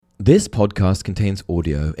This podcast contains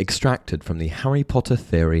audio extracted from the Harry Potter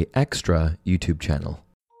Theory Extra YouTube channel.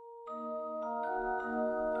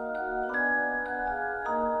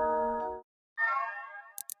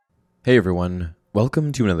 Hey everyone,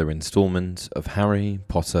 welcome to another installment of Harry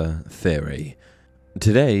Potter Theory.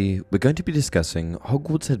 Today, we're going to be discussing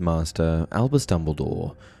Hogwarts headmaster Albus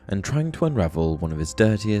Dumbledore and trying to unravel one of his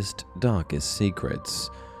dirtiest, darkest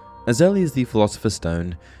secrets. As early as the Philosopher's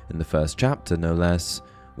Stone, in the first chapter no less,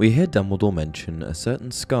 we hear Dumbledore mention a certain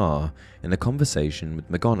scar in a conversation with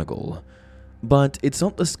McGonagall. But it's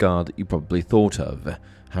not the scar that you probably thought of,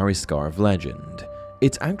 Harry's scar of legend.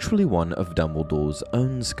 It's actually one of Dumbledore's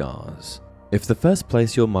own scars. If the first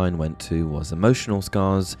place your mind went to was emotional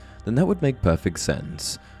scars, then that would make perfect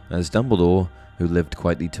sense, as Dumbledore, who lived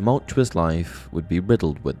quite the tumultuous life, would be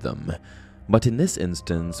riddled with them. But in this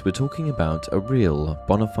instance, we're talking about a real,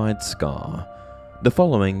 bona fide scar. The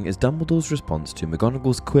following is Dumbledore's response to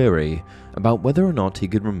McGonagall's query about whether or not he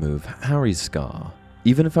could remove Harry's scar.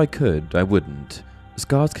 Even if I could, I wouldn't.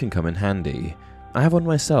 Scars can come in handy. I have one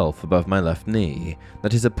myself above my left knee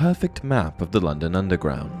that is a perfect map of the London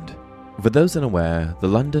Underground. For those unaware, the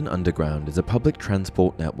London Underground is a public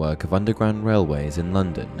transport network of underground railways in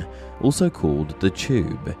London, also called the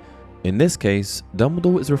Tube. In this case,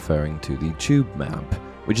 Dumbledore is referring to the Tube map,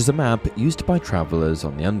 which is a map used by travellers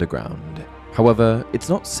on the Underground. However, it's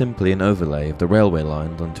not simply an overlay of the railway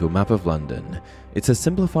lines onto a map of London, it's a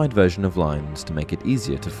simplified version of lines to make it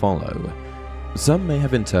easier to follow. Some may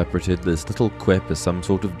have interpreted this little quip as some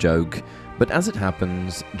sort of joke, but as it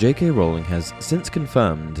happens, J.K. Rowling has since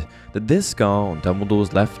confirmed that this scar on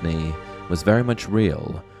Dumbledore's left knee was very much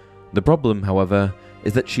real. The problem, however,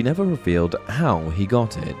 is that she never revealed how he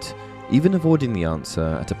got it, even avoiding the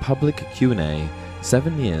answer at a public Q&A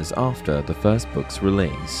 7 years after the first book's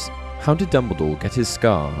release. How did Dumbledore get his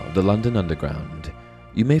scar of the London Underground?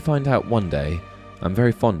 You may find out one day. I'm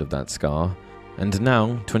very fond of that scar. And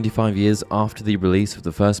now, 25 years after the release of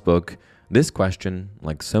the first book, this question,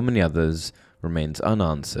 like so many others, remains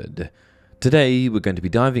unanswered. Today, we're going to be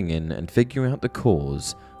diving in and figuring out the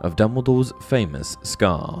cause of Dumbledore's famous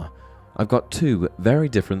scar. I've got two very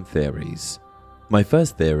different theories. My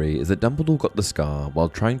first theory is that Dumbledore got the scar while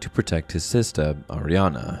trying to protect his sister,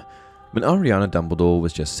 Ariana. When Ariana Dumbledore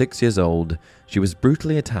was just 6 years old, she was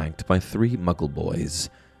brutally attacked by 3 Muggle boys.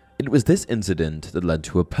 It was this incident that led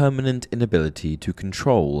to a permanent inability to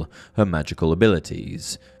control her magical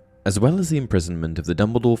abilities, as well as the imprisonment of the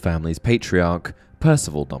Dumbledore family's patriarch,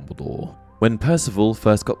 Percival Dumbledore. When Percival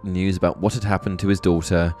first got the news about what had happened to his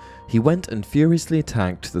daughter, he went and furiously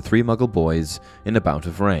attacked the 3 Muggle boys in a bout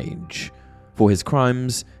of rage. For his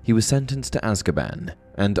crimes, he was sentenced to Azkaban,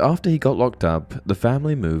 and after he got locked up, the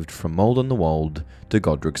family moved from Mold-on-the-Wold to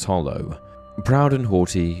Godric's Hollow. Proud and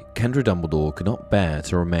haughty, Kendra Dumbledore could not bear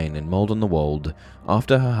to remain in Mold-on-the-Wold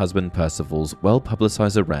after her husband Percival's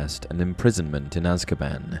well-publicized arrest and imprisonment in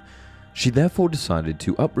Azkaban. She therefore decided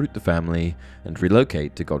to uproot the family and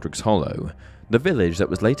relocate to Godric's Hollow, the village that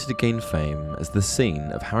was later to gain fame as the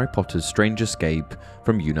scene of Harry Potter's strange escape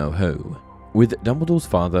from you-know-who. With Dumbledore's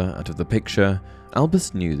father out of the picture,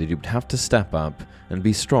 Albus knew that he would have to step up and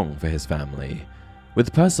be strong for his family.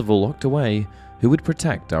 With Percival locked away, who would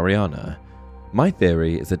protect Ariana? My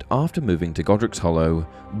theory is that after moving to Godric's Hollow,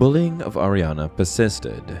 bullying of Ariana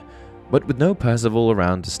persisted. But with no Percival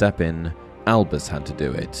around to step in, Albus had to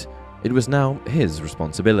do it. It was now his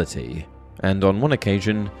responsibility. And on one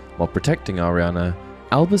occasion, while protecting Ariana,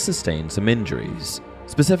 Albus sustained some injuries.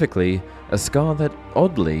 Specifically, a scar that,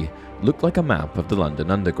 oddly, looked like a map of the London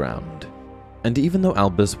Underground. And even though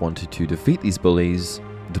Albus wanted to defeat these bullies,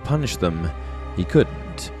 to punish them, he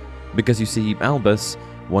couldn't. Because you see, Albus,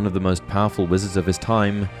 one of the most powerful wizards of his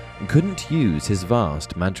time, couldn't use his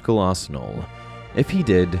vast magical arsenal. If he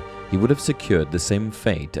did, he would have secured the same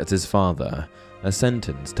fate as his father, a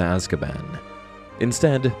sentence to Azkaban.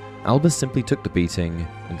 Instead, Albus simply took the beating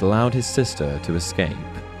and allowed his sister to escape.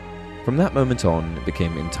 From that moment on, it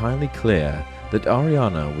became entirely clear that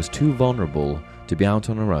Ariana was too vulnerable to be out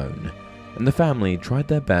on her own, and the family tried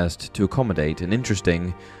their best to accommodate an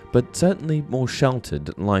interesting, but certainly more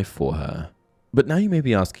sheltered life for her. But now you may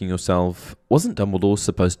be asking yourself, wasn't Dumbledore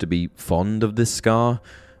supposed to be fond of this scar?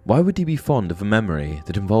 Why would he be fond of a memory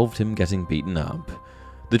that involved him getting beaten up?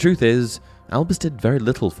 The truth is, Albus did very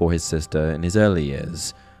little for his sister in his early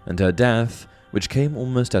years, and her death, which came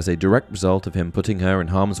almost as a direct result of him putting her in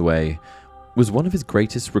harm's way, was one of his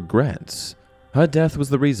greatest regrets. Her death was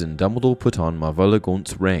the reason Dumbledore put on Marvolo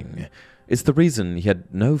Gaunt's ring. It's the reason he had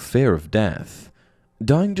no fear of death.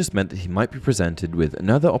 Dying just meant that he might be presented with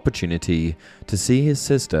another opportunity to see his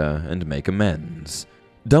sister and make amends.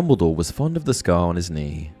 Dumbledore was fond of the scar on his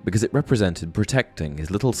knee because it represented protecting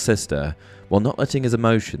his little sister while not letting his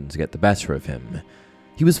emotions get the better of him.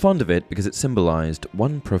 He was fond of it because it symbolized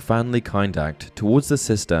one profoundly kind act towards the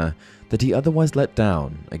sister that he otherwise let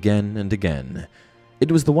down again and again.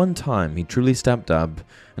 It was the one time he truly stepped up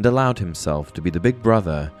and allowed himself to be the big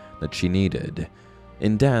brother that she needed.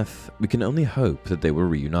 In death, we can only hope that they were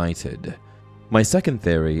reunited. My second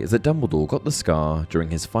theory is that Dumbledore got the scar during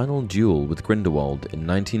his final duel with Grindelwald in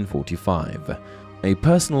 1945, a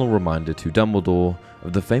personal reminder to Dumbledore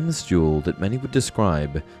of the famous duel that many would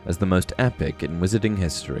describe as the most epic in wizarding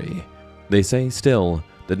history. They say still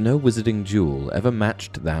that no wizarding duel ever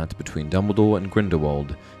matched that between Dumbledore and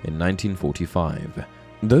Grindelwald in 1945.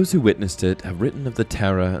 Those who witnessed it have written of the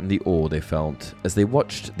terror and the awe they felt as they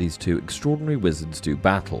watched these two extraordinary wizards do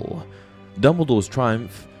battle. Dumbledore's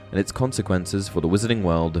triumph and its consequences for the wizarding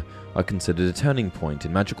world are considered a turning point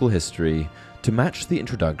in magical history to match the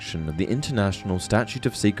introduction of the International Statute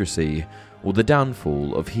of Secrecy or the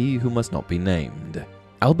downfall of He Who Must Not Be Named.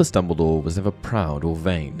 Albus Dumbledore was never proud or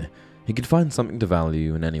vain. He could find something to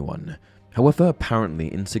value in anyone, however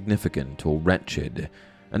apparently insignificant or wretched,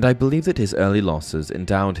 and I believe that his early losses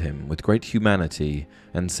endowed him with great humanity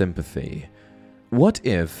and sympathy. What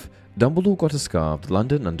if Dumbledore got a scar of the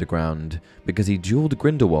London Underground because he dueled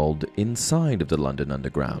Grindelwald inside of the London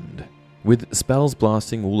Underground? With spells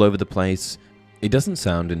blasting all over the place, it doesn't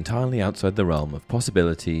sound entirely outside the realm of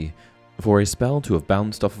possibility for a spell to have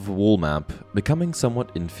bounced off of a wall map, becoming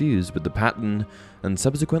somewhat infused with the pattern and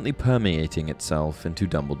subsequently permeating itself into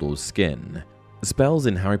Dumbledore's skin. Spells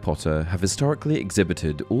in Harry Potter have historically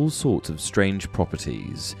exhibited all sorts of strange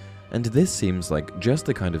properties, and this seems like just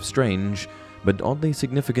the kind of strange but oddly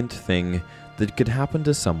significant thing that could happen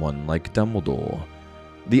to someone like Dumbledore.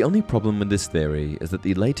 The only problem with this theory is that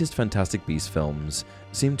the latest Fantastic Beasts films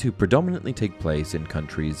seem to predominantly take place in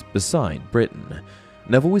countries beside Britain,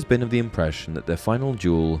 and I've always been of the impression that their final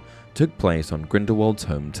duel took place on Grindelwald's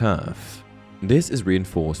home turf. This is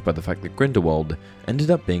reinforced by the fact that Grindelwald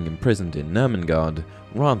ended up being imprisoned in Nurmengard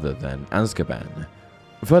rather than Azkaban.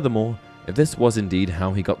 Furthermore, if this was indeed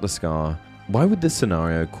how he got the scar, why would this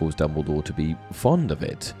scenario cause Dumbledore to be fond of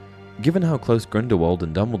it? Given how close Grindelwald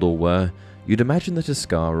and Dumbledore were, you'd imagine that a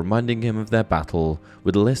scar reminding him of their battle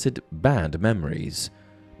would elicit bad memories.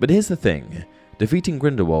 But here's the thing, defeating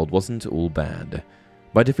Grindelwald wasn't all bad.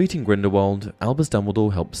 By defeating Grindelwald, Albus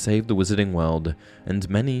Dumbledore helped save the wizarding world and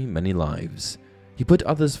many, many lives. He put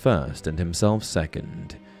others first and himself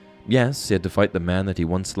second. Yes, he had to fight the man that he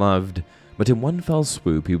once loved, but in one fell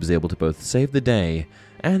swoop he was able to both save the day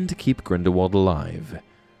and keep Grindelwald alive.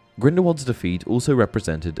 Grindelwald's defeat also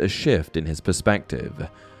represented a shift in his perspective.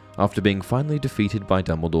 After being finally defeated by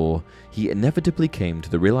Dumbledore, he inevitably came to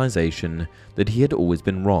the realization that he had always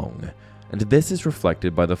been wrong, and this is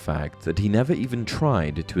reflected by the fact that he never even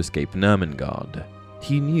tried to escape Nurmengard.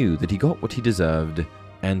 He knew that he got what he deserved,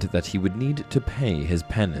 and that he would need to pay his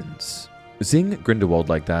penance. Seeing Grindelwald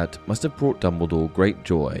like that must have brought Dumbledore great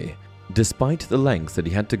joy, despite the lengths that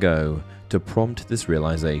he had to go to prompt this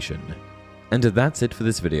realization. And that's it for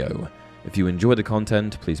this video. If you enjoy the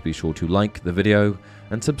content, please be sure to like the video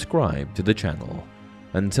and subscribe to the channel.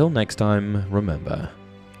 Until next time, remember,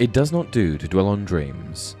 it does not do to dwell on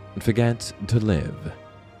dreams and forget to live.